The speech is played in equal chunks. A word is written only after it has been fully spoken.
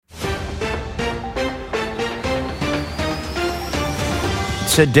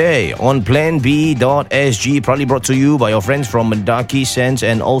today on planb.sg, proudly brought to you by your friends from Mendaki SENSE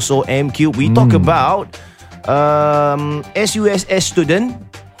and also M³. We talk about SUSS student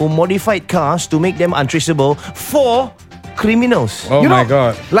who modified cars to make them untraceable for criminals. Oh my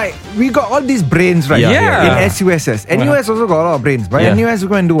God. Like, we got all these brains, right? Yeah. In SUSS. NUS also got a lot of brains, but NUS is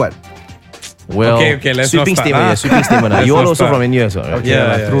going to do what? Well, Okay, let's sweeping not start. statement. Sweeping statement. You all not also start. from NUS, right?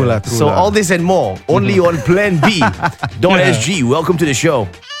 Yeah. True. So all this and more only on planb.sg. Welcome to the show.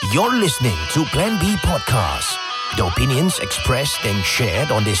 You're listening to Plan B Podcast. The opinions expressed and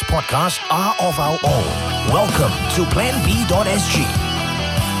shared on this podcast are of our own. Welcome to planb.sg.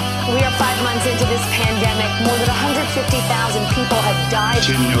 We are 5 months into this pandemic. More than 150,000 people have died.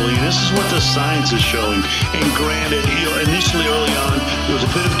 Continually, this is what the science is showing. And granted, initially early on, there was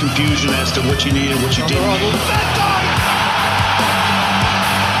a bit of confusion as to what you needed and what you didn't need.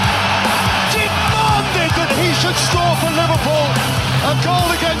 Demanded that he should score for Liverpool. A goal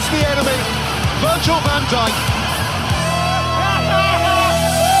against the enemy. Virgil van Dijk.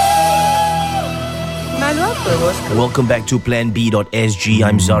 Welcome back to planb.sg.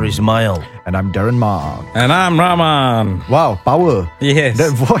 I'm Zar Ismail. And I'm Darren Ma. And I'm Rahman. Wow, power. Yes.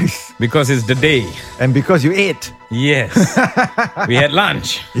 That voice. Because it's the day. And because you ate. Yes. We had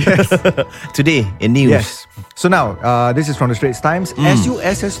lunch. Yes. Today in news. Yes. So now, this is from the Straits Times.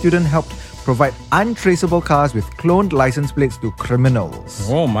 SUSS student helped provide untraceable cars with cloned license plates to criminals.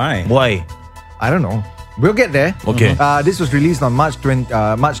 Oh my. Why? I don't know. We'll get there. Okay. This was released on March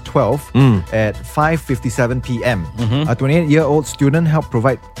 12 at 5:57 p.m. A 28-year-old student helped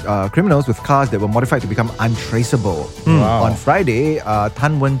provide criminals with cars that were modified to become untraceable. Wow. On Friday,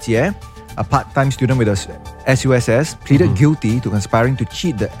 Tan Wen-Jie, a part-time student with a SUSS, pleaded guilty to conspiring to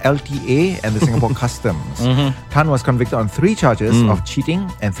cheat the LTA and the Singapore Customs. Tan was convicted on 3 charges of cheating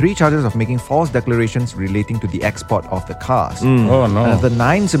and 3 charges of making false declarations relating to the export of the cars. Oh no. Another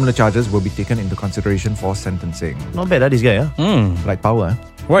 9 similar charges will be taken into consideration for sentencing. Not bad, this guy. Like power.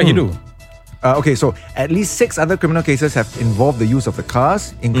 What he do? Okay, so at least 6 other criminal cases have involved the use of the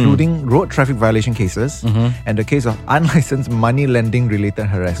cars, including road traffic violation cases and the case of unlicensed money lending related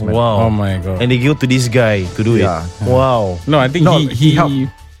harassment. Wow. Oh my God. And they give to this guy to do Yeah. it. Wow. No, I think No, he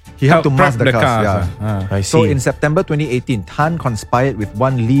He helped to mask prep the cars. cars. I see. So in September 2018, Tan conspired with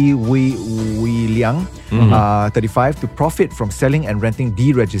one Lee Wei Liang, 35, to profit from selling and renting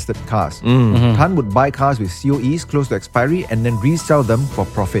deregistered cars. Tan would buy cars with COEs close to expiry and then resell them for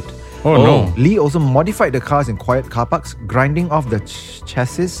profit. Oh no. Lee also modified the cars in quiet car parks, grinding off the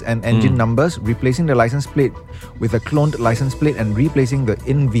chassis and engine numbers, replacing the license plate with a cloned license plate and replacing the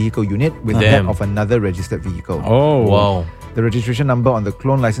in-vehicle unit with that of another registered vehicle. Oh. Wow. The registration number on the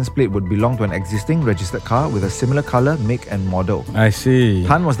clone license plate would belong to an existing registered car with a similar color, make and model. I see.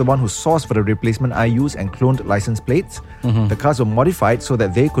 Tan was the one who sourced for the replacement IUs and cloned license plates. The cars were modified so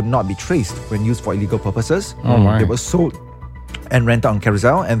that they could not be traced when used for illegal purposes. Oh my. They were sold and rented on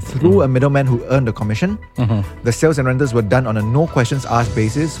Carousel and through a middleman who earned a commission. The sales and rentals were done on a no questions asked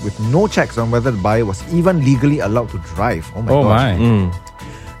basis with no checks on whether the buyer was even legally allowed to drive. Oh my Oh gosh. my.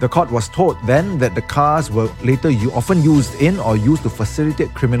 The court was told then that the cars were later often used in or used to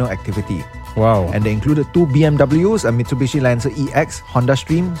facilitate criminal activity. Wow. And they included 2 BMWs, a Mitsubishi Lancer EX, Honda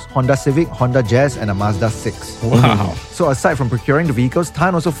Stream, Honda Civic, Honda Jazz, and a Mazda 6. Wow. So aside from procuring the vehicles,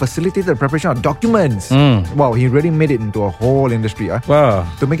 Tan also facilitated the preparation of documents. Wow, he really made it into a whole industry. Wow.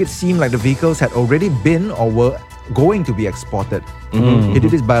 To make it seem like the vehicles had already been or were going to be exported. He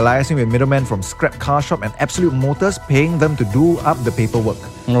did this by liaising with middlemen from Scrap Car Shop and Absolute Motors, paying them to do up the paperwork.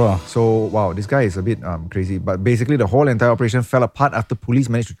 Wow. So, wow, this guy is a bit crazy. But basically, the whole entire operation fell apart after police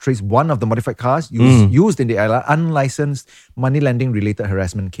managed to trace one of the modified cars used in the unlicensed money lending related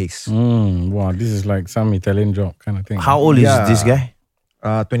harassment case. Wow, this is like some Italian job kind of thing. How old is this guy?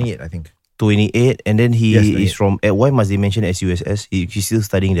 28, I think. 28, and then he Yes, is from. Why must they mention SUSS? He's still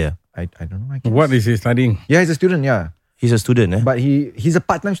studying there. I don't know. I guess. What is he studying? Yeah, he's a student, yeah. He's a student, eh? But he's a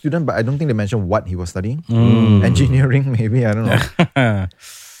part-time student, but I don't think they mentioned what he was studying. Engineering, maybe, I don't know.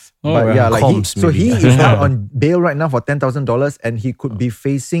 But well. yeah, like Comms, so maybe. he is out on bail right now for $10,000 and he could be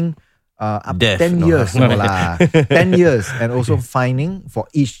facing up to Death, 10 no. years. No lah. 10 years and also fining for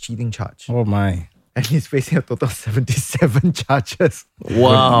each cheating charge. Oh my. And he's facing a total of 77 charges.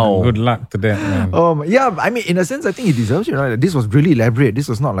 Wow. Good luck to that, man. Yeah, I mean, in a sense, I think he deserves it, right? This was really elaborate. This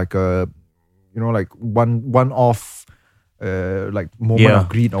was not like a, like one-off like moment of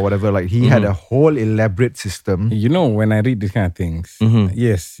greed or whatever. Like he had a whole elaborate system. You know, when I read these kind of things,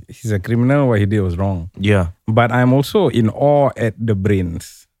 yes, he's a criminal. What he did was wrong. Yeah. But I'm also in awe at the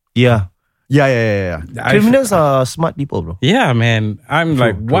brains. Yeah. Yeah. Criminals are smart people, bro. Yeah, man. I'm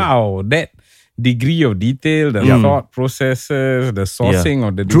like, wow, degree of detail, the thought processes, the sourcing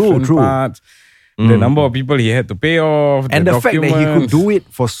of the True, different true. parts, the number of people he had to pay off, And the fact that he could do it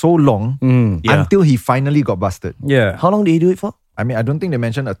for so long until he finally got busted. Yeah. How long did he do it for? I mean, I don't think they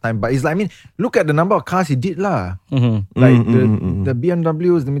mentioned a time, but it's like, I mean, look at the number of cars he did lah. Like the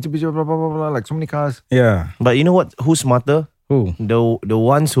BMWs, the Mitsubishi, blah, blah, blah, blah, like so many cars. Yeah. But you know what? Who's smarter? Who? The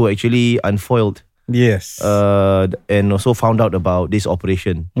ones who actually unfoiled Yes. and also found out about this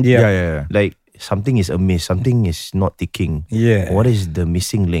operation. Yeah. Like something is amiss, something is not ticking. Yeah. What is the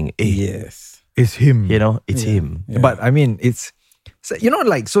missing link? Yes. It's him. You know, it's him. Yeah. But I mean, it's, so, you know,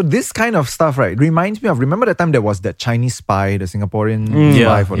 like, so this kind of stuff, right, reminds me of, remember the time there was that Chinese spy, the Singaporean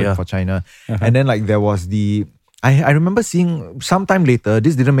spy for China. And then like there was I remember seeing sometime later,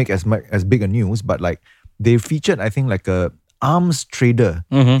 this didn't make as big a news, but like they featured, I think, like a arms trader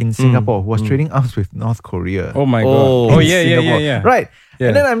in Singapore who was trading arms with North Korea. Oh my Oh. God. Oh, in yeah. Singapore. Right. Yeah.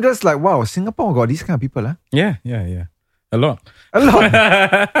 And then I'm just like, wow, Singapore got these kind of people, huh? Yeah. A lot. A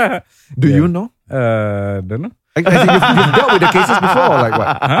lot. Do you know? Don't know. Like, as in you've dealt with the cases before or like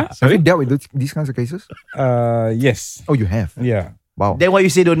what? Have Sorry? you dealt with these kinds of cases? Yes. Oh, you have? Yeah. Wow. Then why you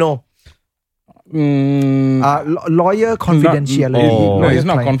say don't know? Lawyer confidentiality. No, it's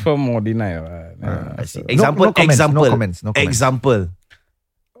not client. confirm or deny. I see. No Example. comments, example. no comments, no comments. Example.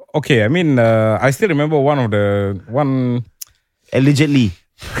 Okay, I mean, I still remember one Allegedly.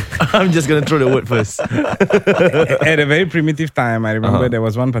 I'm just gonna throw the word first. at a very primitive time. I remember there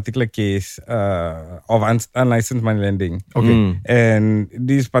was one particular case of unlicensed money lending. Okay. And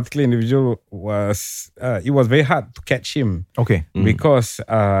this particular individual was it was very hard to catch him. Okay. Because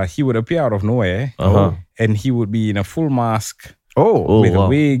he would appear out of nowhere and he would be in a full mask with a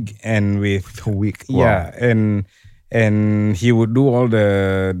wig and with a wig. Yeah, and he would do all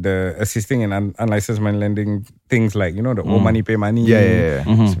the assisting in unlicensed money lending things like, you know, the owe money, pay money. Yeah.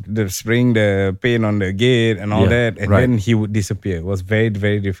 The spraying the paint on the gate and all that. And then he would disappear. It was very,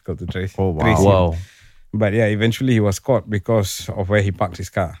 very difficult to trace. Oh, wow. trace him. Wow. But yeah, eventually he was caught because of where he parked his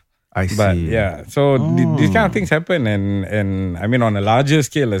car. I see. But yeah, so these kind of things happen and I mean on a larger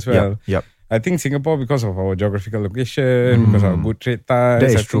scale as well. Yep. I think Singapore, because of our geographical location, because of our good trade ties. That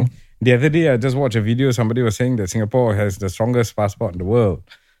is I true. think the other day, I just watched a video. Somebody was saying that Singapore has the strongest passport in the world.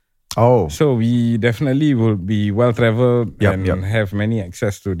 Oh. So we definitely will be well-traveled Yep, and yep. have many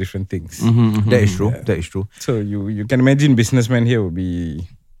access to different things. That is true. That is true. So you can imagine businessmen here will be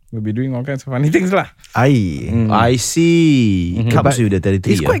doing all kinds of funny things lah. I see. Comes But with the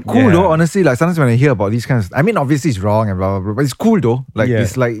territory. It's quite cool though, honestly. Like sometimes when I hear about these kinds of, I mean, obviously it's wrong and blah, blah, blah, but it's cool though. Like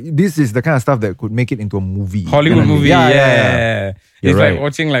it's like, this is the kind of stuff that could make it into a movie. Hollywood movie, Yeah. It's You're like right.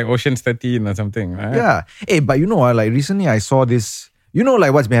 watching like Ocean's 13 or something, right? Yeah. Hey, but you know what? Like recently I saw this, you know,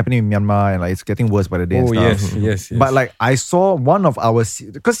 like what's been happening in Myanmar and like it's getting worse by the day and Oh, stuff. yes. But like I saw one of our,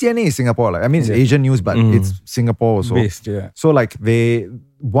 because CNN is Singapore, like I mean it's Asian news, but it's Singapore also. Based, yeah. So like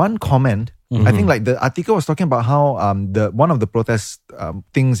one comment, I think like the article was talking about how one of the protest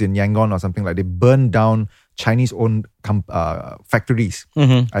things in Yangon or something, like they burned down Chinese owned factories,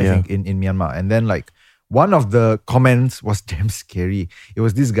 I think in Myanmar. And then like one of the comments was damn scary. It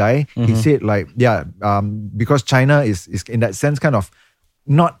was this guy, he said like, because China is in that sense kind of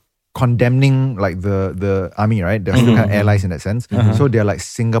not condemning like the army, right? They're still kind of allies in that sense. So they're like,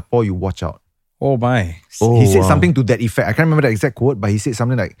 Singapore, you watch out. Oh my. He said something to that effect. I can't remember the exact quote, but he said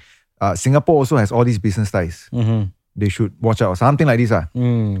something like, Singapore also has all these business ties. They should watch out or something like this. I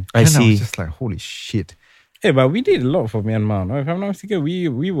And I see. was just like, holy shit. Hey, but we did a lot for Myanmar. No? If I'm not mistaken,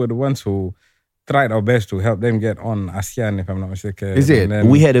 we were the ones who tried our best to help them get on ASEAN, if I'm not mistaken. Is it? And then-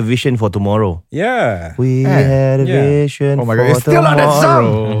 We had a vision for tomorrow. Yeah. We had a vision Oh my for God, it's still on that song.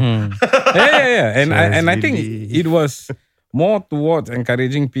 tomorrow. Yeah. And I think believe. it was more towards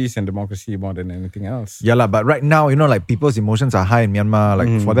encouraging peace and democracy more than anything else. Yeah, but right now, you know, like people's emotions are high in Myanmar.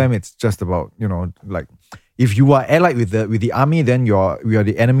 Like for them, it's just about, you know, like if you are allied with the army, then you are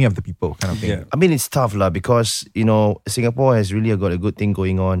the enemy of the people kind of thing. Yeah. I mean, it's tough lah because, you know, Singapore has really got a good thing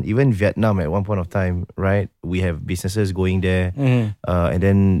going on. Even Vietnam at one point of time, right? We have businesses going there. And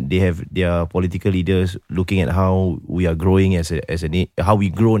then they have their political leaders looking at how we are growing how we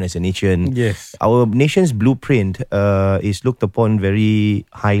grown as a nation. Yes. Our nation's blueprint is looked upon very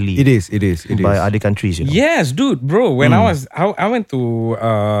highly. It is. by other countries, you know. Yes, dude, bro. When I went to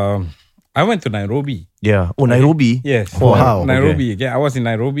Nairobi. Yeah. Oh, Nairobi. Yes. Oh, wow. Nairobi. Yeah, I was in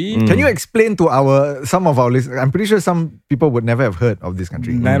Nairobi. Can you explain to some of our listeners? I'm pretty sure some people would never have heard of this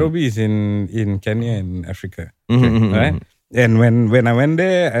country. Nairobi is in Kenya in Africa. Right? And when I went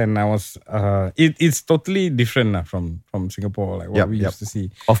there, and I was, it's totally different from Singapore, like what we used to see.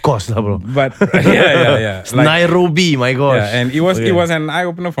 Of course, bro. But yeah. It's Nairobi, my gosh. Yeah, and it was an eye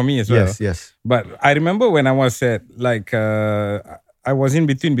opener for me as well. Yes. But I remember when I was at I was in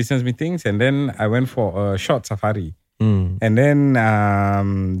between business meetings, and then I went for a short safari. And then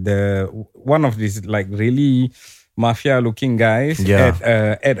one of these like really mafia-looking guys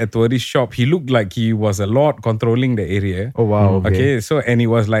at a tourist shop. He looked like he was a lord controlling the area. Oh wow. Okay. So and it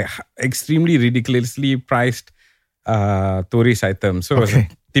was like extremely ridiculously priced tourist items. So it was a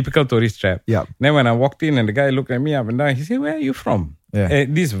typical tourist trap. Yeah. Then when I walked in and the guy looked at me up and down, he said, "Where are you from?" Yeah.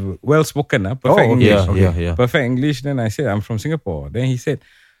 This well-spoken, perfect English. Yeah. Perfect English. Then I said, "I'm from Singapore." Then he said,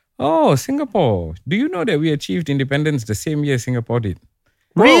 "Oh, Singapore. Do you know that we achieved independence the same year Singapore did?"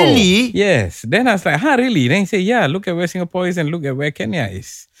 Really? Yes. Then I was like, really? Then he said, yeah, look at where Singapore is and look at where Kenya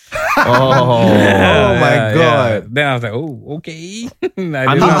is. Oh my God. Then I was like, oh, okay.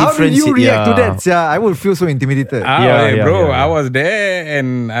 How did you react to that? Yeah, I would feel so intimidated. Bro, I was there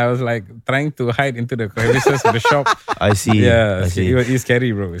and I was like trying to hide into the crevices of the shop. I see. Yeah, I see. It's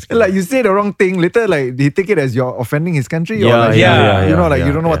scary, bro. It's scary. Like you say the wrong thing, later like they take it as you're offending his country, or like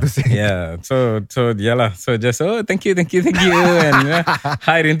you don't know what to say. Yeah. So just thank you, and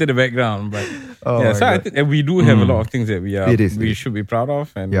hide into the background. But so I think we do have a lot of things that we should be proud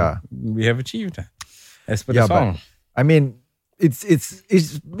of, and we have achieved as per the song. But, I mean, it's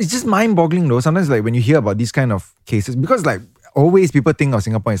just mind-boggling though. Sometimes like when you hear about these kind of cases, because like always people think of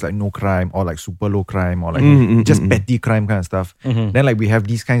Singapore as like no crime or like super low crime or like just petty crime kind of stuff. Then like we have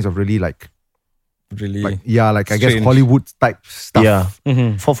these kinds of really like I guess Hollywood type stuff.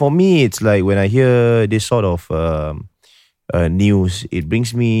 Yeah. For me, it's like when I hear this sort of news, it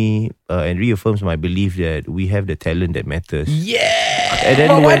brings me and reaffirms my belief that we have the talent that matters. And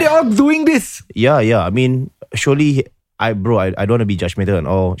then why are they all doing this? Yeah. I mean, surely I don't want to be judgmental and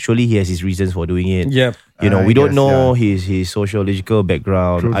all. Surely he has his reasons for doing it. Yep. We don't know his sociological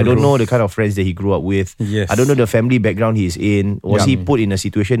background. True. I don't know the kind of friends that he grew up with. Yes. I don't know the family background he's in. Was he put in a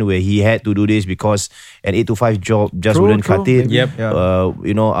situation where he had to do this because an 8 to 5 job just wouldn't cut it? Yep.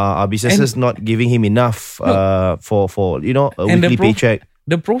 Our businesses not giving him enough for a weekly paycheck.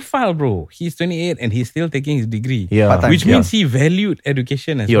 The profile, bro. He's 28 and he's still taking his degree. Yeah. Which means he valued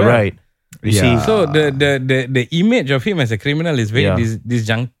education as well. You're right. You see, so the image of him as a criminal is very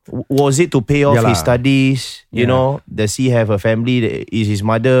disjunct. Was it to pay off his studies? You know, does he have a family? Is his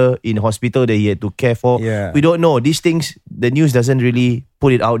mother in hospital that he had to care for? Yeah. We don't know. These things, the news doesn't really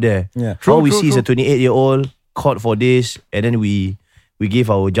put it out there. Yeah. All we see is a 28-year-old caught for this, and then we give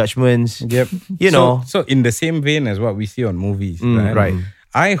our judgments. Yep. So in the same vein as what we see on movies, right?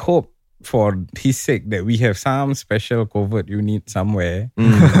 I hope for his sake that we have some special covert unit somewhere,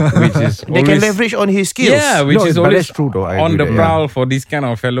 which is they can leverage on his skills. Yeah, which is always true, though. on the prowl for these kind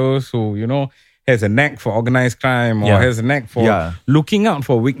of fellows who has a knack for organized crime or has a knack for looking out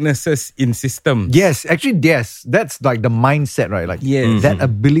for weaknesses in systems. Yes, actually, yes, that's like the mindset, right? Like that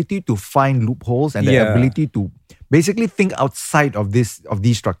ability to find loopholes and the ability to basically think outside of these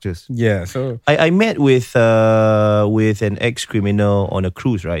structures. Yeah, so I met with an ex-criminal on a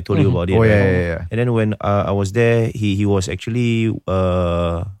cruise, right? I told you about it. Oh, right? yeah. And then when I was there, he was actually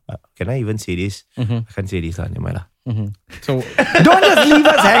can I even say this? I can't say this, never mind. So don't just leave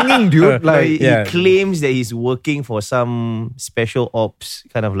us hanging, dude. Like he claims that he's working for some special ops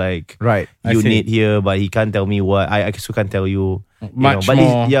kind of like unit here, but he can't tell me what. I also can't tell you. Much but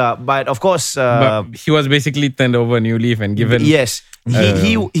more. But of course, but he was basically turned over a new leaf and given. Yes,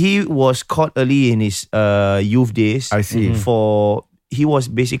 he was caught early in his youth days. I see. He was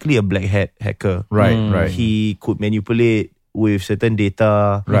basically a black hat hacker. Right. He could manipulate with certain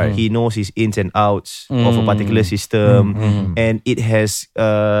data. Right. He knows his ins and outs of a particular system, and it has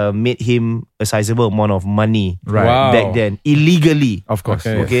made him a sizable amount of money back then illegally. Of course.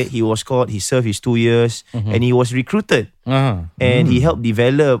 Okay. He was caught. He served his 2 years, and he was recruited. And he helped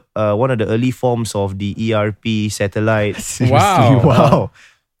develop one of the early forms of the ERP satellite. Wow.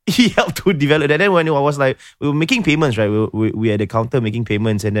 He helped to develop that. Then when I was like, we were making payments, right? We at the counter making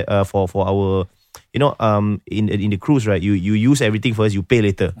payments, and for our, in the cruise, right? You use everything first, you pay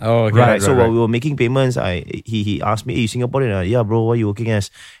later. Oh, okay. Right. So while we were making payments, he asked me, "Hey, you Singaporean?" Yeah, bro. What are you working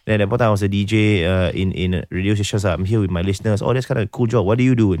as? And at that time, I was a DJ in a radio station. So I'm here with my listeners. Oh, that's kind of a cool job. What do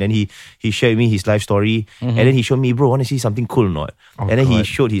you do? And then he shared with me his life story, and then he showed me, bro, want to see something cool or not? And then he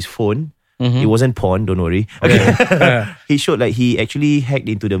showed his phone. It wasn't porn, don't worry. Okay. He showed like he actually hacked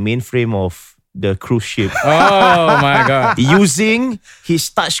into the mainframe of the cruise ship. Oh my God. Using his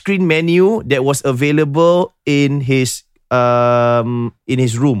touchscreen menu that was available in his in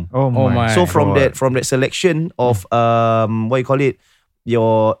his room. Oh my. So from that selection of what you call it,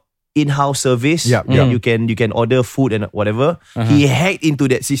 your in-house service, you can order food and whatever. He hacked into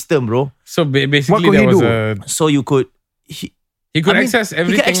that system, bro. So basically, what could there he was do? So you could. He could access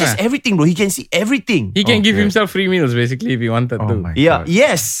everything. He can access everything, bro. He can see everything. He can give himself free meals, basically, if he wanted to. My Yeah. God.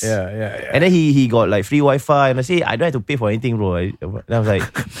 Yes. Yeah. And then he got like free Wi-Fi, and I say I don't have to pay for anything, bro. And I was like,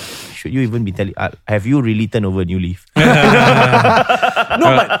 should you even be telling? Have you really turned over a new leaf? No,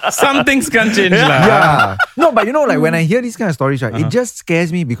 but some things can change, lah. yeah. No, but you know, like when I hear these kind of stories, right, it just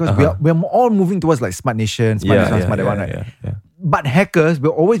scares me because we're all moving towards like smart nation, smart that one, right? Yeah. But hackers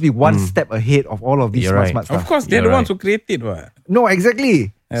will always be one step ahead of all of these You're smart stuff. Of course, they're the ones who created what. No,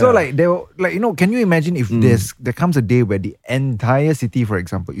 exactly. So like they will, like, you know, can you imagine if there comes a day where the entire city, for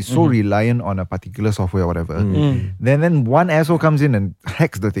example, is so reliant on a particular software or whatever, then one asshole comes in and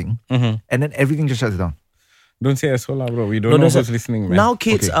hacks the thing, and then everything just shuts down. Don't say asshole, bro. We don't know who's listening, man. Now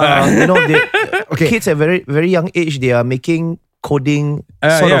kids are, kids at very very young age, they are making coding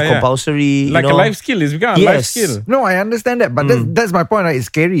compulsory, like a life skill. It's become a life skill. No, I understand that, but that's my point. Right? It's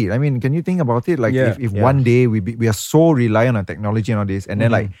scary. I mean, can you think about it? Like if one day we are so reliant on technology and all this, and then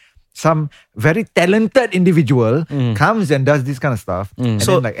like some very talented individual comes and does this kind of stuff, and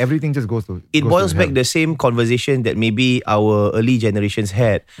So then like everything just goes to. it boils back the same conversation that maybe our early generations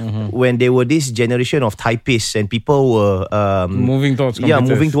had when they were this generation of typists and people were Moving towards computers.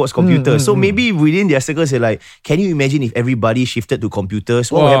 moving towards computers. So maybe within their circles, they're like, can you imagine if everybody shifted to computers?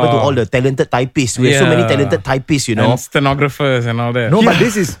 What would happen to all the talented typists? We have so many talented typists, you know. And stenographers and all that. No, but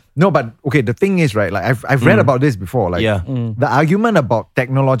this is okay. The thing is, right? Like I've read about this before. Like the argument about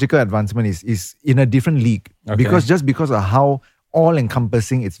technological advancement is in a different league because of how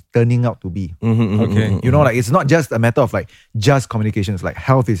all-encompassing it's turning out to be. Okay. You know, like it's not just a matter of like just communications. Like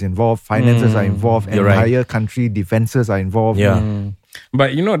health is involved, finances are involved, entire country defenses are involved.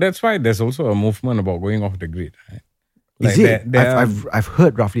 But you know, that's why there's also a movement about going off the grid, right? Is it? I've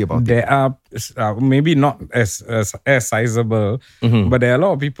heard roughly about it. There are maybe not as sizable, but there are a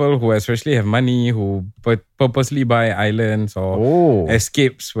lot of people who especially have money who purposely buy islands or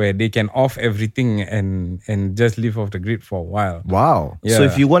escapes where they can off everything and just live off the grid for a while. Wow. Yeah. So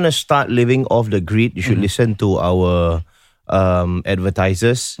if you want to start living off the grid, you should listen to our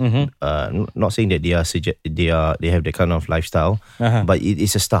advertisers. Not saying that they have that kind of lifestyle, but it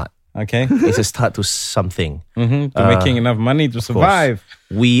is a start. Okay. It's a start to something. To making enough money to survive.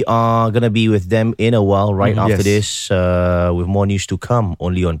 We are going to be with them in a while, right after this, with more news to come,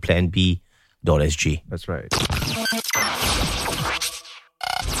 only on planb.sg. That's right.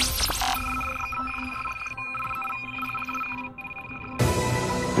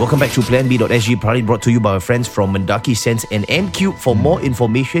 Welcome back to planb.sg, proudly brought to you by our friends from Mendaki SENSE and M³. For more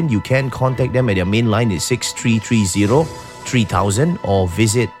information, you can contact them at their main line. It's 6330-3000 or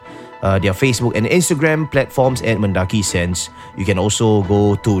visit their Facebook and Instagram platforms at Mendaki SENSE. You can also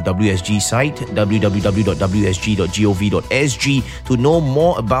go to WSG site, www.wsg.gov.sg, to know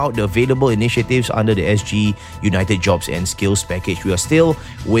more about the available initiatives under the SG United Jobs and Skills Package. We are still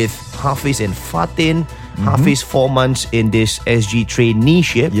with Hafiz and Fatin. Hafiz 4 months in this SG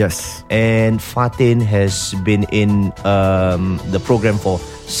traineeship. Yes. And Fatin has been in the program for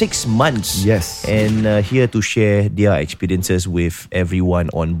 6 months. Yes. And here to share their experiences with everyone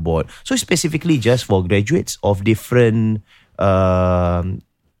on board. So specifically just for graduates of different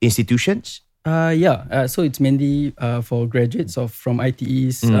institutions? So it's mainly for graduates from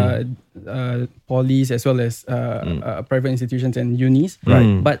ITEs, polys, as well as private institutions and unis.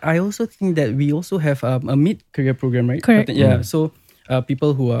 Right. But I also think that we also have a mid-career program, right? Correct. So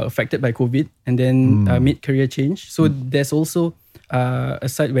people who are affected by COVID and then mid-career change. So there's also a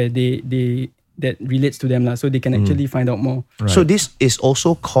site where that relates to them, so they can actually find out more. Right. So this is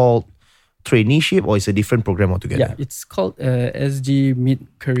also called traineeship, or it's a different program altogether? Yeah, it's called SG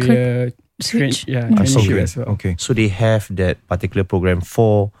Mid-Career Traineeship as well. Okay. So they have that particular program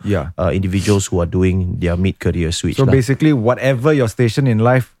for individuals who are doing their mid-career switch. So basically, whatever your station in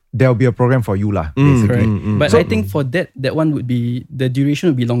life, there'll be a program for you, basically. But I think for that one would be, the duration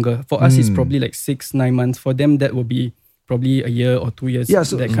would be longer. For us, it's probably like 6-9 months. For them, that will be probably a year or 2 years. Yeah,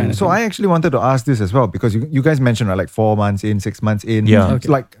 so I actually wanted to ask this as well, because you guys mentioned like 4 months in, 6 months in. Yeah. Okay.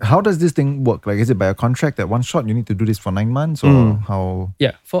 Like, how does this thing work? Like, is it by a contract at one shot? You need to do this for 9 months, or how?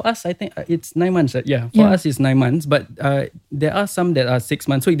 Yeah, for us, I think it's 9 months. For us, it's 9 months. But there are some that are 6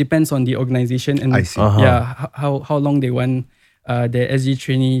 months. So it depends on the organization and I see. how long they want their SG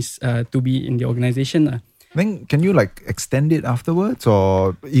trainees to be in the organization. Then can you like extend it afterwards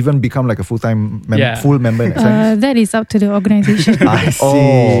or even become like a full-time full member in that is up to the organization. I see.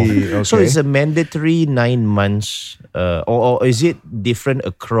 Okay. So it's a mandatory 9 months or is it different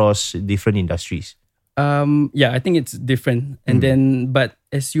across different industries? I think it's different. And then, but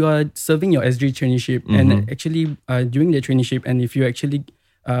as you are serving your SG traineeship and actually during the traineeship, and if you actually,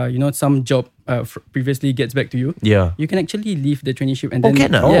 some job previously gets back to you, you can actually leave the traineeship and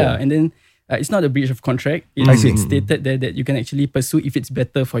then, and then it's not a breach of contract. It's stated there that you can actually pursue if it's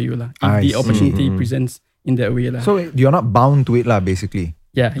better for you, if the opportunity presents in that way. So you're not bound to it, basically.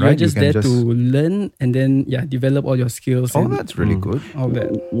 Yeah, you're just there to learn and then develop all your skills. Oh, that's really good. All that.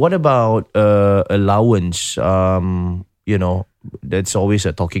 What about allowance? That's always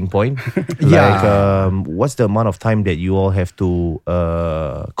a talking point. What's the amount of time that you all have to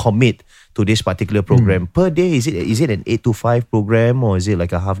commit to this particular program per day? Is it an 8 to 5 program or is it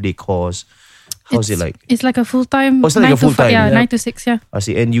like a half day course? How's it like? It's like a full time. It's like a full time. 9 to 6. Yeah. I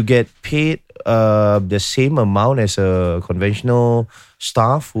see. And you get paid the same amount as a conventional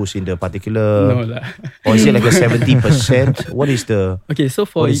staff who's in the particular. No lah. Or is it like a 70%? What is the? Okay, so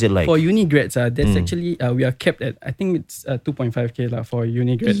for what is it like? For uni grads, that's actually we are capped at, I think it's 2.5K for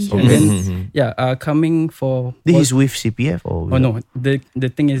uni grads. Yes. And then coming for this is with CPF or? Oh no, the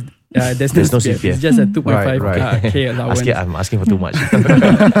thing is. There's no CPF. It's just a 2.5K allowance. I'm asking for too much.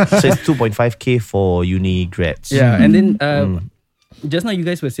 So it's 2.5K for uni grads. Yeah, and then just now you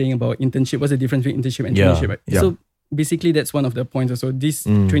guys were saying about internship. What's the difference between internship and traineeship? Right? Yeah. So basically that's one of the points. So this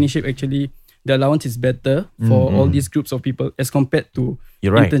traineeship actually, the allowance is better for all these groups of people as compared to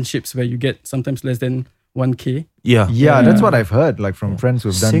internships where you get sometimes less than 1K. Yeah, that's what I've heard, like from friends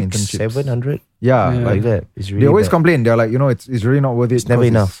who've done internships. 700? Yeah, like that. It's really they always complain. They're like, it's really not worth it. It's never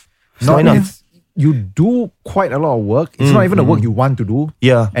enough. You do quite a lot of work. It's not even the work you want to do.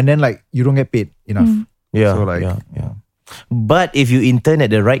 Yeah. And then like you don't get paid enough. Yeah. So like, But if you intern at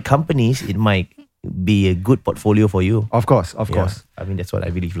the right companies, it might be a good portfolio for you. Of course. I mean, that's what I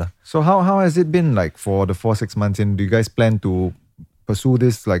believe lah. So how has it been like for the 4-6 months in? Do you guys plan to pursue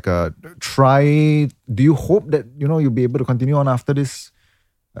this like try? Do you hope that you'll be able to continue on after this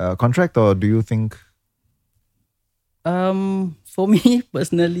contract, or do you think? For me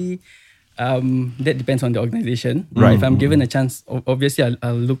personally, that depends on the organization. Right. If I'm given a chance, obviously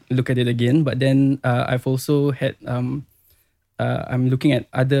I'll look at it again. But then I've also had I'm looking at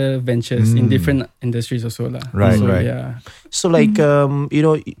other ventures in different industries also lah. Right. Yeah. So like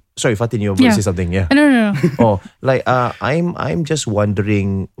sorry Fatin, you want to say something? Yeah. No. I'm just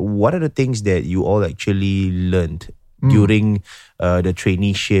wondering, what are the things that you all actually learned during the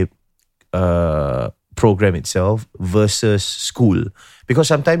traineeship program itself versus school? Because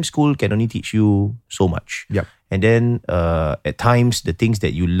sometimes school can only teach you so much. Yep. And then at times the things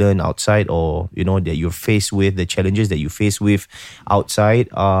that you learn outside, or that you're faced with, the challenges that you face with outside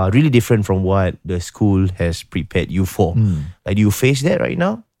are really different from what the school has prepared you for. Like, do you face that right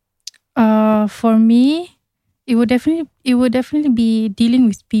now? For me, it would definitely be dealing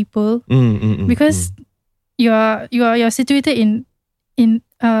with people because you're situated in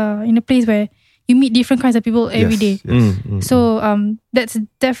a place where you meet different kinds of people every day. So that's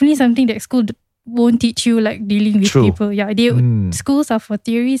definitely something that school won't teach you, like dealing with people. Yeah, schools are for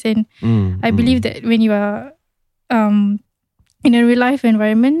theories, and I believe that when you are in a real life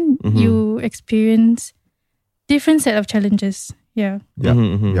environment, you experience different set of challenges. Yeah.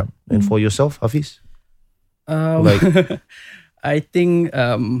 And for yourself, Hafiz? I think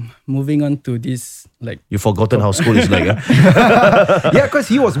moving on to this, like, you've forgotten how school is like. Yeah, because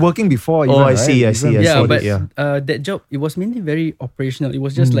he was working before. Even, I see. That job, it was mainly very operational. It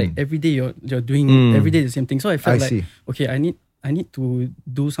was just like every day you're doing every day the same thing. So I felt okay, I need to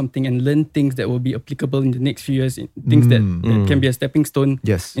do something and learn things that will be applicable in the next few years. Things that can be a stepping stone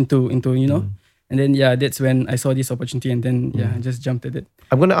into And then that's when I saw this opportunity, and then I just jumped at it.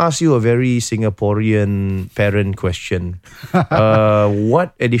 I'm going to ask you a very Singaporean parent question.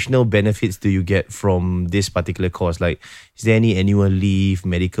 What additional benefits do you get from this particular course? Like, is there any annual leave,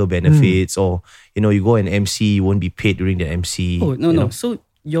 medical benefits, or you go and MC, you won't be paid during the MC? Oh no. So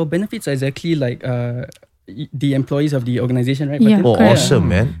your benefits are exactly like the employees of the organization, right? Yeah, awesome,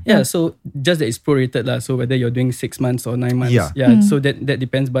 man. Yeah, so just that it's prorated lah. So whether you're doing 6 months or 9 months, so that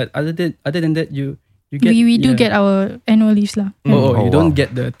depends. But other than that, you get we do get our annual leaves lah. You don't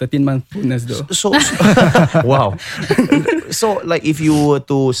get the 13-month bonus though. So wow. So like, if you were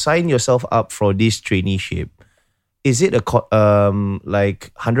to sign yourself up for this traineeship, is it a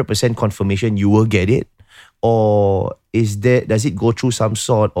like 100% confirmation you will get it, or does it go through some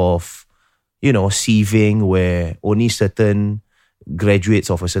sort of sieving where only certain graduates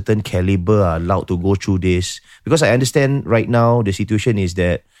of a certain caliber are allowed to go through this? Because I understand right now the situation is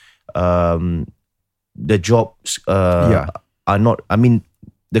that the jobs are not, I mean,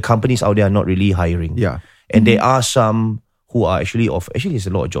 the companies out there are not really hiring. Yeah. And there are some who are actually there's a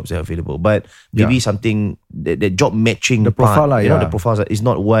lot of jobs that are available, but maybe something, the job matching the part, profile, the profiles is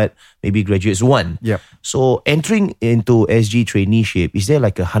not what maybe graduates want. Yep. So entering into SG traineeship, is there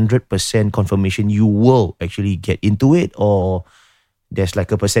like 100% confirmation you will actually get into it, or there's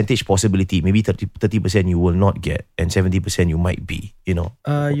like a percentage possibility, maybe 30% you will not get and 70% you might be, you know?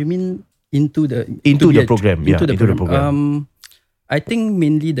 You mean into the program? Into the program. I think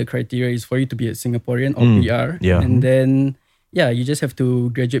mainly the criteria is for you to be a Singaporean or PR. Yeah. And then, you just have to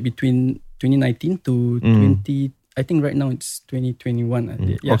graduate between 2019 to 20... I think right now it's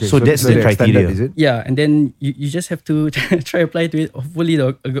 2021. Yeah. Okay, so that's the criteria. Is it? Yeah, and then you just have to try apply to it. Hopefully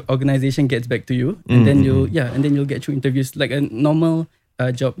the organization gets back to you. And then you'll get through interviews like a normal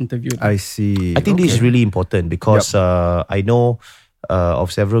job interview. I see. I think this is really important because I know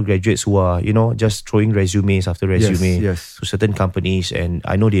of several graduates who are, just throwing resumes after resume to certain companies, and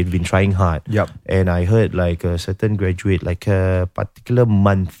I know they've been trying hard. Yep. And I heard like a certain graduate, like a particular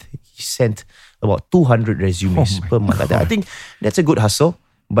month, he sent about 200 resumes per month. I think that's a good hustle,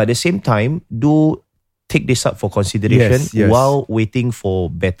 but at the same time, do take this up for consideration while waiting for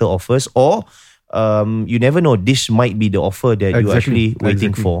better offers, or you never know, this might be the offer that you're actually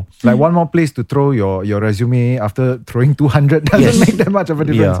waiting for. Like one more place to throw your resume after throwing 200 doesn't make that much of a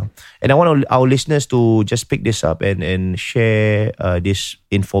difference. Yeah. And I want our listeners to just pick this up and share this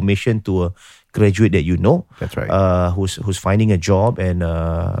information to a graduate that you know. That's right. Who's finding a job and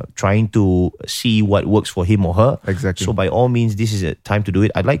trying to see what works for him or her. Exactly. So by all means, this is a time to do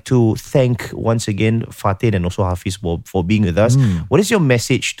it. I'd like to thank once again Fatin and also Hafiz for being with us. What is your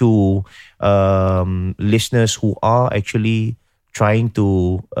message to listeners who are actually trying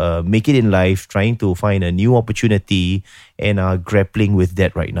to make it in life, trying to find a new opportunity and are grappling with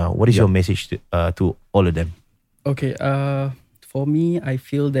that right now? What is your message to all of them? Okay, for me, I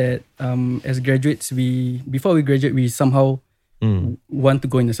feel that as graduates, before we graduate, we somehow want to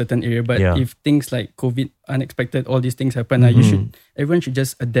go in a certain area. But if things like COVID, unexpected, all these things happen, everyone should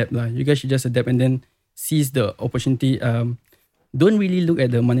just adapt. You guys should just adapt and then seize the opportunity. Don't really look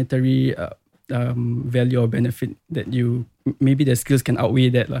at the monetary value or benefit that maybe the skills can outweigh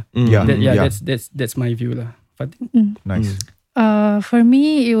that. That's my view. Nice. For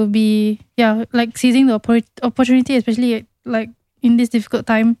me, it would be like seizing the opportunity, especially like in this difficult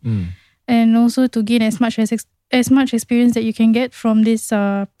time, and also to gain as much experience that you can get from this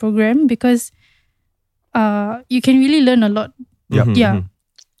program, because you can really learn a lot.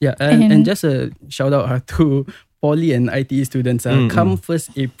 And just a shout out to Poly and ITE students. Come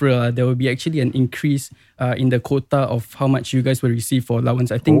 1st April, there will be actually an increase in the quota of how much you guys will receive for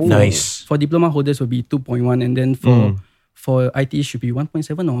allowance. I think for diploma holders will be 2.1, and then for ITE should be 1.7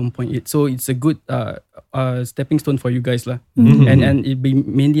 or 1.8. So it's a good stepping stone for you guys. And it'll be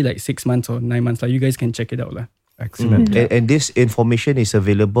mainly like 6 months or 9 months. You guys can check it out. Excellent. And this information is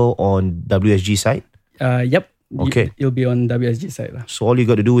available on WSG site? Yep. Okay. It'll be on WSG site. So all you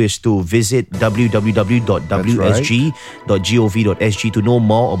got to do is to visit www.wsg.gov.sg to know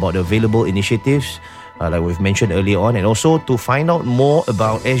more about the available initiatives like we've mentioned earlier on, and also to find out more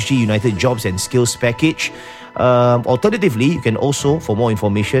about SG United Jobs and Skills Package. Alternatively, you can also, for more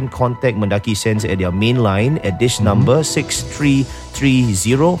information, contact Mendaki Sense at their main line at this number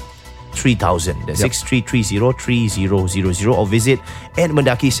 6330 3000. That's 6330-3000, or visit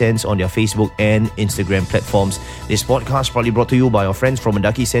Mendaki Sense on their Facebook and Instagram platforms. This podcast probably brought to you by our friends from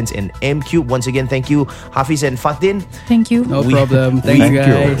Mendaki Sense and M³. Once again, thank you, Hafiz and Fatin. Thank you. No problem. Thank you,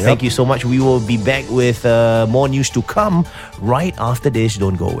 guys. Thank you so much. We will be back with more news to come right after this.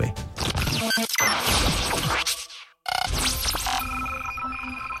 Don't go away.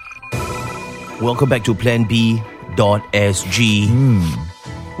 Welcome back to Plan B.SG.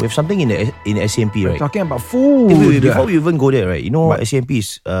 We have something in SCMP, right? We're talking about food. Before we even go there, right? You know, SCMP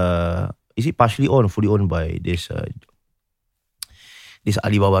is it partially owned or fully owned by this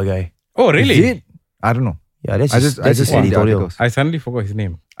Alibaba guy? Oh, really? Is it? I don't know. Yeah, that's his editorial. I suddenly forgot his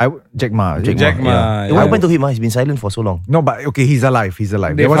name. Jack Ma. Ma. What happened to him? He's been silent for so long. No, but okay, he's alive.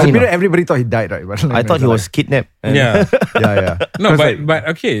 There was a period everybody thought he died, right? But I thought he was kidnapped. Yeah. Yeah. No, but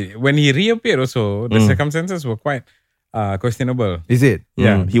okay, when he reappeared also, the circumstances were quite questionable. Is it?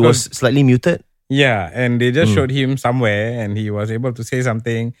 Yeah. He was slightly muted. Yeah, and they just showed him somewhere and he was able to say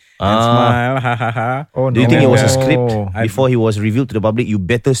something and smile, ha ha ha. Oh, no. Do you think it was a script before he was revealed to the public? You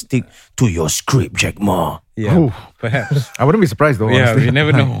better stick to your script, Jack Ma. Yeah, Ooh. perhaps. I wouldn't be surprised though. Yeah, honestly. we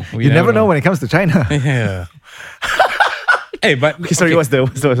never know. You never know when it comes to China. Yeah. Hey, but sorry, what's the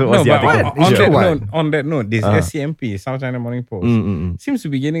article? On that note, this SCMP, South China Morning Post, seems to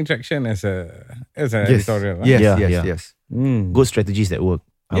be gaining traction as an editorial. Right? Yes. Good strategies that work.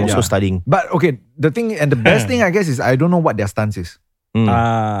 I'm also studying. But okay, the thing and the best thing, I guess, is I don't know what their stance is. Like,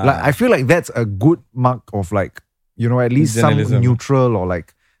 I feel like that's a good mark of, like, you know, at least journalism. Some neutral or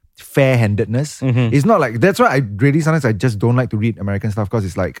like fair-handedness. It's not like, that's why I really sometimes I just don't like to read American stuff, because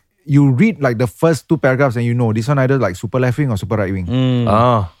it's like you read like the first 2 paragraphs and you know this one either like super left-wing or super right-wing.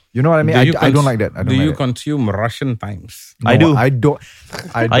 You know what I mean? I don't like that. Do you consume Russian Times? No, I don't.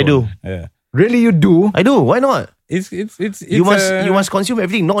 I do. Yeah. Really, you do? I do. Why not? It's you must consume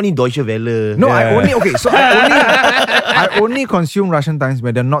everything, not only Deutsche Welle. No, I only consume Russian Times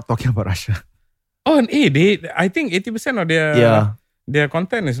when they're not talking about Russia. Oh, and I think 80% of their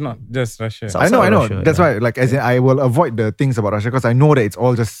content is not just Russia. I know. Russia, that's why, like, as in, I will avoid the things about Russia because I know that it's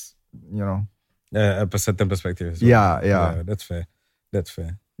all just, you know, a certain perspective. So. Yeah, that's fair.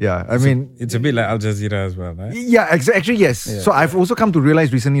 Yeah, I mean, it's a bit like Al Jazeera as well, right? Yeah, actually, yes. Yeah. So I've also come to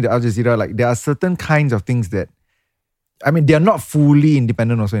realize recently that Al Jazeera, like, there are certain kinds of things that, I mean, they are not fully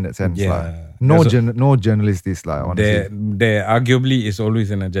independent also in that sense. Yeah. No journalist is, honestly. There arguably is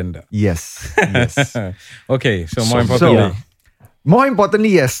always an agenda. Yes. Okay, so more importantly,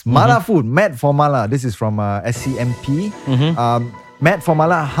 yes, Mala food, mad for Mala. This is from SCMP. Mad for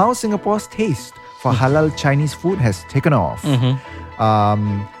Mala, how Singapore's taste for halal Chinese food has taken off.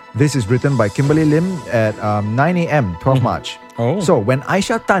 This is written by Kimberly Lim at 9 a.m, 12 March. So when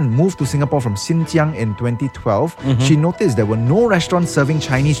Aisha Tan moved to Singapore from Xinjiang in 2012, she noticed there were no restaurants serving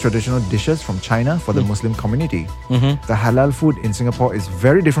Chinese traditional dishes from China for the Muslim community. The halal food in Singapore is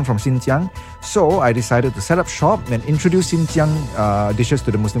very different from Xinjiang, so I decided to set up shop and introduce Xinjiang dishes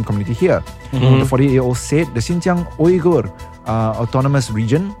to the Muslim community here. The 48-year-old said the Xinjiang Uyghur autonomous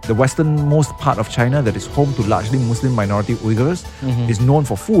region, the westernmost part of China that is home to largely Muslim minority Uyghurs, is known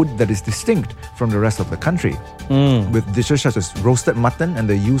for food that is distinct from the rest of the country, with dishes such as roasted mutton and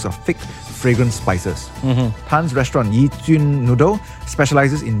the use of thick, fragrant spices. Tan's restaurant, Yi Jun Noodle,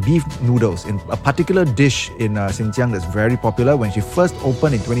 specializes in beef noodles, in a particular dish in Xinjiang that's very popular. When she first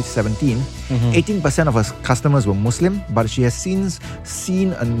opened in 2017, 18% of her customers were Muslim, but she has since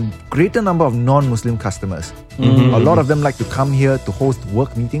seen a greater number of non-Muslim customers. A lot of them like to come here to host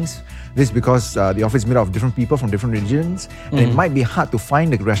work meetings. This is because the office is made up of different people from different regions, and it might be hard to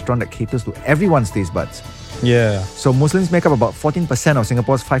find a restaurant that caters to everyone's taste buds. Yeah. So Muslims make up about 14% of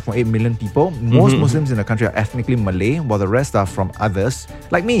Singapore's 5.8 million people. Most Muslims in the country are ethnically Malay, while the rest are from others,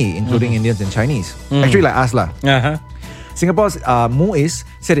 like me, including Indians and Chinese. Actually, like us lah. Singapore's MUIS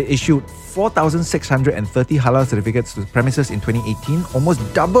said it issued 4,630 halal certificates to premises in 2018, almost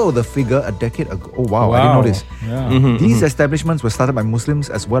double the figure a decade ago. Oh wow, I didn't know this. These establishments were started by Muslims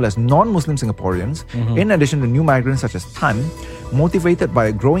as well as non-Muslim Singaporeans, in addition to new migrants such as Tan, motivated by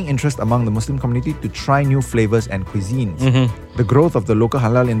a growing interest among the Muslim community to try new flavors and cuisines. The growth of the local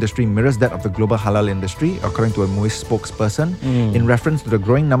halal industry mirrors that of the global halal industry, according to a MUIS spokesperson, in reference to the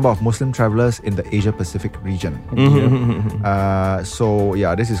growing number of Muslim travelers in the Asia-Pacific region. So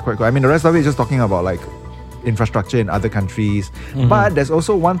yeah, this is quite cool. I mean, the rest of it is just talking about like infrastructure in other countries. But there's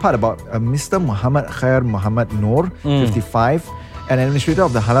also one part about Mr. Muhammad Khair Muhammad Noor, 55, an administrator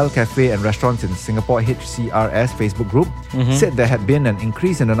of the Halal Cafe and Restaurants in Singapore HCRS Facebook group, said there had been an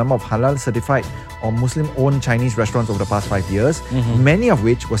increase in the number of halal certified or Muslim-owned Chinese restaurants over the past 5 years, many of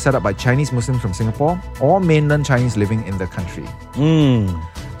which were set up by Chinese Muslims from Singapore or mainland Chinese living in the country.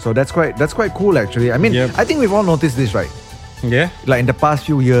 So that's quite cool actually. I mean, I think we've all noticed this, right? Yeah. Like in the past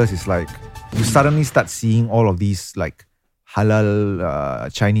few years, it's like you suddenly start seeing all of these like halal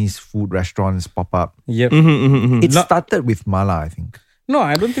Chinese food restaurants pop up. It started with Mala, I think. No,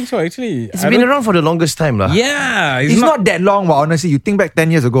 I don't think so. Actually, it's been around for the longest time, lah. Yeah, it's not that long. But honestly, you think back 10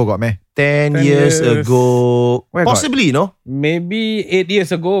 years ago, got me? 10 years ago, possibly, no? Maybe 8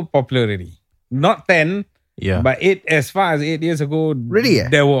 years ago, popular already. Not 10. Yeah. But as far as 8 years ago, really,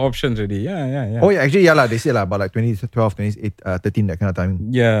 there were options already. Yeah. Oh, yeah, actually, they say about like 2012, 2013, that kind of time.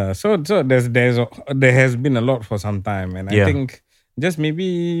 Yeah, so there has been a lot for some time. And I think just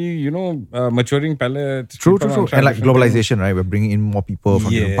maybe, maturing palates. True. And like globalization, right? We're bringing in more people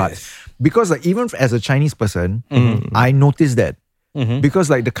from different parts. Because like even as a Chinese person, I noticed that. Because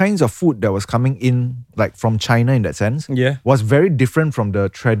like the kinds of food that was coming in like from China in that sense was very different from the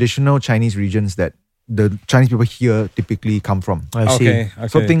traditional Chinese regions that the Chinese people here typically come from. I see. Okay.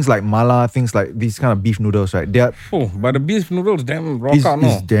 So things like mala, things like these kind of beef noodles, right? But the beef noodles damn rock out, no?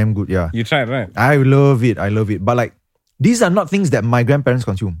 It's damn good, yeah. You tried, right? I love it. But like, these are not things that my grandparents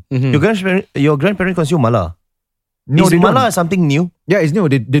consume. Your grandparents consume mala? No, is they mala don't. something new? Yeah, it's new.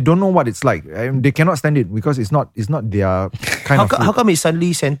 They don't know what it's like. They cannot stand it because it's not their kind of food. How come it's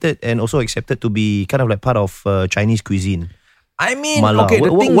suddenly centered and also accepted to be kind of like part of Chinese cuisine? I mean, Mala. okay, the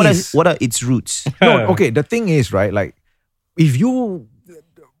thing is... What are its roots? No, okay, the thing is, right, like, if you...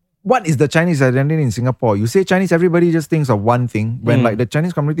 What is the Chinese identity in Singapore? You say Chinese, everybody just thinks of one thing. When like the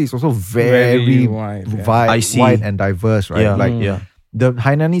Chinese community is also very wide and diverse, right? Yeah. The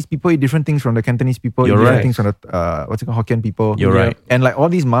Hainanese people eat different things from the Cantonese people, eat different things from the Hokkien people. You're right. And like all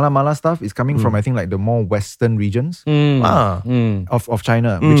these mala stuff is coming from I think like the more western regions of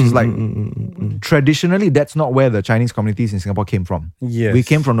China, which is like traditionally that's not where the Chinese communities in Singapore came from. Yes. We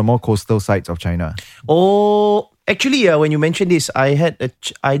came from the more coastal sides of China. Oh, actually, when you mentioned this, I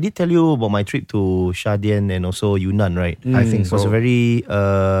did tell you about my trip to Shadian and also Yunnan, right? I think so. It was a very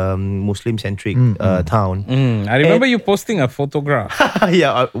Muslim-centric town. I remember you posting a photograph.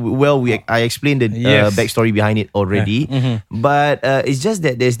 Yeah, I explained the backstory behind it already. But it's just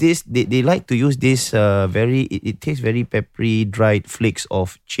that there's this, they like to use this it tastes very peppery, dried flakes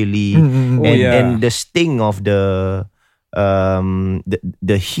of chili and the sting of the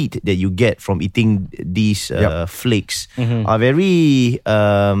heat that you get from eating these flakes are very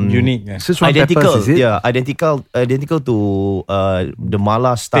unique. Identical, peppers, is it? identical to the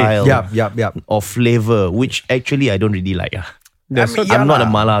mala style of flavor, which actually I don't really like. I'm not a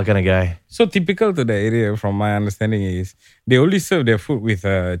mala kind of guy. So typical to the area, from my understanding, is they only serve their food with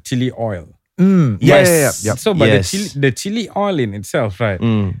chili oil. Yes. So, but the chili oil in itself, right?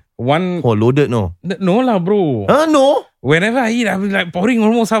 Loaded, no? No lah, bro. No. Whenever I eat, I'm like pouring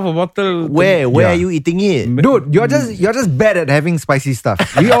almost half a bottle. Where are you eating it? Dude, you're just bad at having spicy stuff.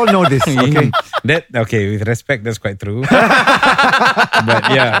 We all know this, okay? With respect, that's quite true. But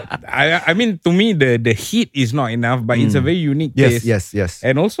yeah, I mean, to me, the heat is not enough, but it's a very unique taste. Yes.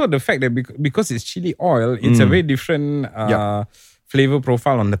 And also the fact that because it's chili oil, it's a very different flavor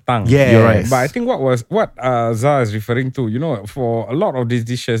profile on the tongue. Yeah, you're right. But I think what Zah is referring to, for a lot of these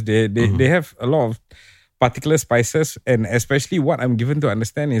dishes, they have a lot of particular spices, and especially what I'm given to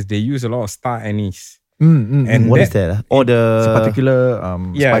understand is they use a lot of star anise. And what is that? Or it's a particular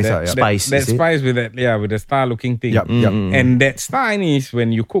spice. That spice with the star looking thing. And that star anise,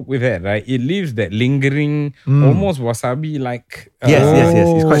 when you cook with that, right, it leaves that lingering, almost wasabi like. Yes.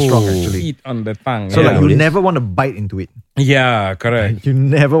 It's quite strong actually. Heat on the tongue. So like you never want to bite into it. Yeah, correct. You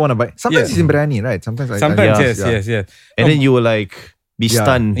never want to bite. Sometimes it's in biryani, right? Sometimes yes. And then you will like be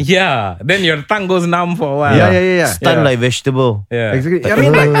stunned. Yeah. Then your tongue goes numb for a while. Yeah. Stunned like vegetable. Yeah. Exactly. I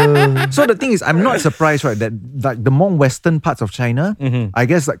mean, like, so the thing is, I'm not surprised, right, that like the more western parts of China, I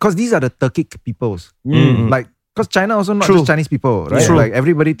guess, like, because these are the Turkic peoples. Like, because China also not just Chinese people, right? True. Like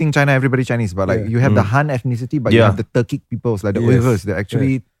everybody think China, everybody Chinese, but like you have the Han ethnicity, but you have the Turkic peoples, like the Uyghurs, they're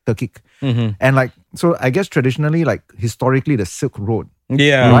actually Turkic. And like, so I guess traditionally, like historically, the Silk Road,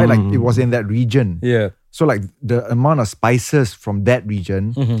 right? Like it was in that region. Yeah. So like the amount of spices from that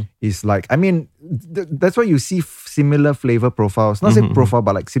region is like, I mean, that's why you see similar flavor profiles. Not say profile,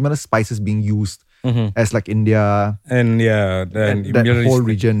 but like similar spices being used as like India and that whole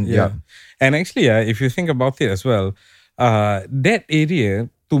region. Yeah. And actually, if you think about it as well, that area,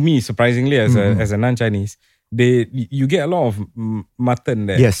 to me, surprisingly, as a non-Chinese, you get a lot of mutton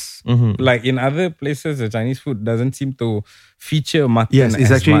there. Yes. Like in other places, the Chinese food doesn't seem to feature mutton. Yes,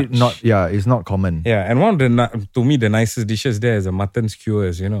 it's as actually much. not. Yeah, it's not common. Yeah, and one of to me, the nicest dishes there is the mutton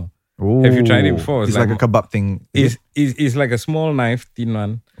skewers. Ooh, have you tried it before? It's like a kebab thing. It's like a small knife, thin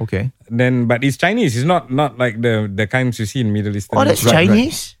one. Okay. But it's Chinese. It's not like the kinds you see in Middle Eastern. Oh, that's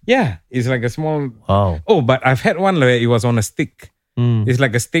Chinese? Right. Yeah, it's like a small. Wow. Oh, but I've had one where it was on a stick. It's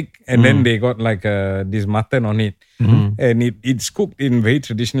like a stick, and then they got like this mutton on it, and it's cooked in very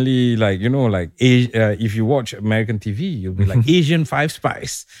traditionally, like if you watch American TV, you'll be like Asian 5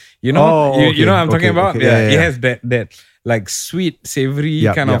 spice. You know what I'm talking about? Okay. Yeah, it has that like sweet, savory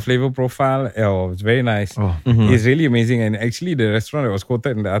kind of flavor profile. Oh, it's very nice. It's really amazing, and actually the restaurant that was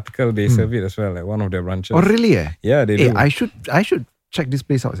quoted in the article, they serve it as well, like one of their branches. Oh, really? Yeah, they do. I should check this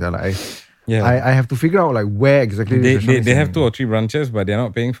place out. I have to figure out like where exactly they have 2 or 3 branches, but they're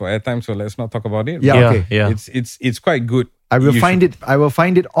not paying for airtime, so let's not talk about it. Okay. It's quite good. I will find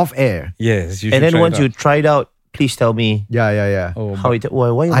it off air. Yes, you should. And then once you try it out, please tell me. Yeah. Oh,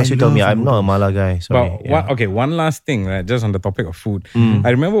 why must you tell me? I'm not a mala guy. Sorry. One last thing, right? Just on the topic of food. I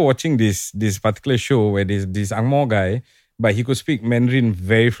remember watching this particular show where this Angmo guy, but he could speak Mandarin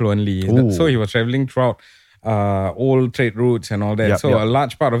very fluently. So he was traveling throughout old trade routes and all that. A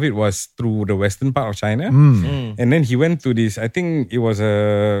large part of it was through the western part of China. And then he went to this, I think it was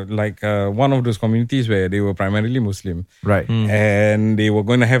one of those communities where they were primarily Muslim. Right. And they were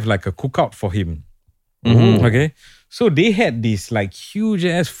going to have like a cookout for him. Okay. So they had this like huge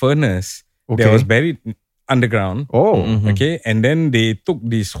ass furnace that was buried underground. Okay. And then they took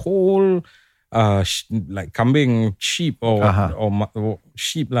this whole like kambing sheep or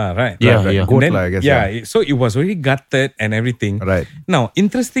sheep lah, right? Goat lah, I guess. So it was already gutted and everything. Right. Now,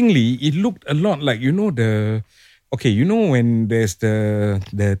 interestingly, it looked a lot like, you know when there's the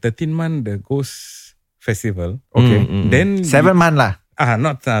 13-month the ghost festival. Okay. Then 7 month lah.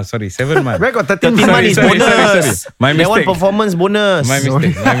 7 months. Where got 13 13 month is bonus. Sorry. My That one mistake. performance bonus. My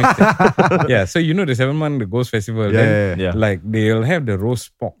mistake. Yeah, so you know the 7 month the ghost festival. Then like they'll have the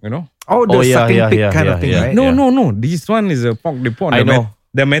roast pork, you know. Oh, the sucking pig kind of thing, right? No. This one is a pork they put on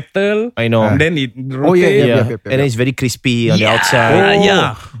the metal. I know. And then it rotates. And then it's very crispy on the outside.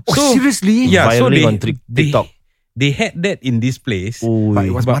 Oh, seriously? Yeah, so Virally on TikTok. They had that in this place. But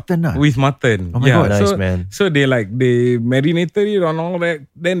it was mutton lah. With mutton. Oh my God. Nice, man. So they marinated it on all that.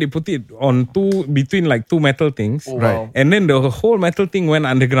 Then they put it on between like two metal things. Right. And then the whole metal thing went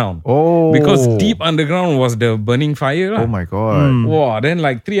underground. Oh. Because deep underground was the burning fire. Oh my God. Wow. Then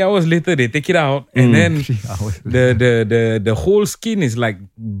like 3 hours later they take it out. And then the whole skin is like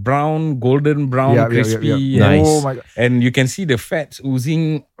golden brown, crispy. Nice. Oh my God. And you can see the fats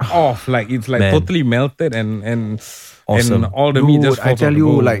oozing off. Like it's like totally melted and Awesome. and all the meat just falls I tell on the you,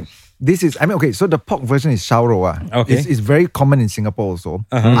 bone. like, this is, so the pork version is shaoro. Okay. It's very common in Singapore also.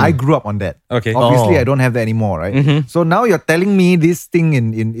 I grew up on that. Okay. Obviously, I don't have that anymore, right? So now you're telling me this thing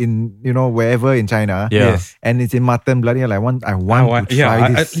in wherever in China. Yes. And it's in mutton bloody. I want to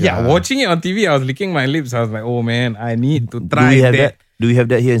try this. Watching it on TV, I was licking my lips. I was like, oh man, I need to Do try we have that. Do we have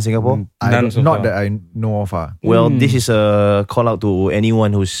that here in Singapore? None so Not far. that I know of. Well, this is a call out to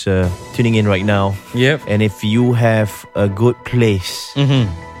anyone who's tuning in right now. Yep. And if you have a good place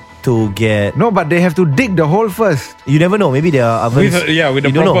to get... No, but they have to dig the hole first. You never know. Maybe there are ovens. With the You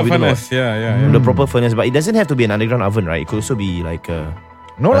don't know, proper we don't know. furnace. Yeah. The proper furnace. But it doesn't have to be an underground oven, right? It could also be like a...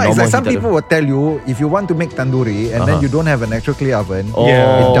 No, a it's like normal some heated people will tell you, if you want to make tandoori and then you don't have an actual clay oven,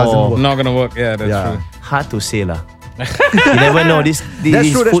 Yeah. it doesn't work. Not gonna work. Yeah, that's true. Hard to say lah. You never know. This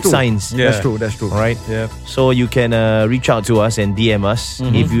is food science. Yeah. That's true. Right? Yeah. So you can reach out to us and DM us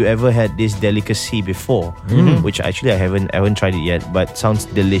if you ever had this delicacy before, which actually I haven't tried it yet, but sounds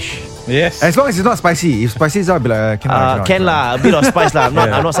delish. Yes. As long as it's not spicy. If spicy is out, I'll be like, Can lah, a bit of spice lah. I'm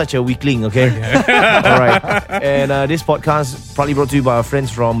not such a weakling, okay? Alright. And this podcast probably brought to you by our friends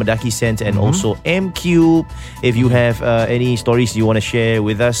from Mendaki SENSE and also M³. If you have any stories you want to share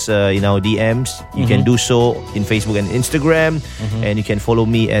with us in our DMs, you can do so in Facebook and Instagram. And you can follow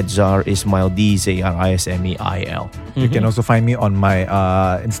me at Zar Ismail, DZarismail. You can also find me on my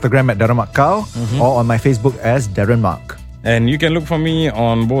Instagram at Darren Mark Kao or on my Facebook as Darren Mark. And you can look for me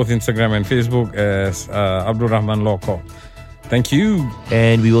on both Instagram and Facebook as Abdul Rahman Law Corp. Thank you.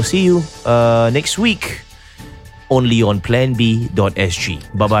 And we will see you next week only on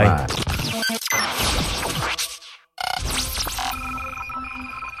planb.sg. Bye-bye. Bye.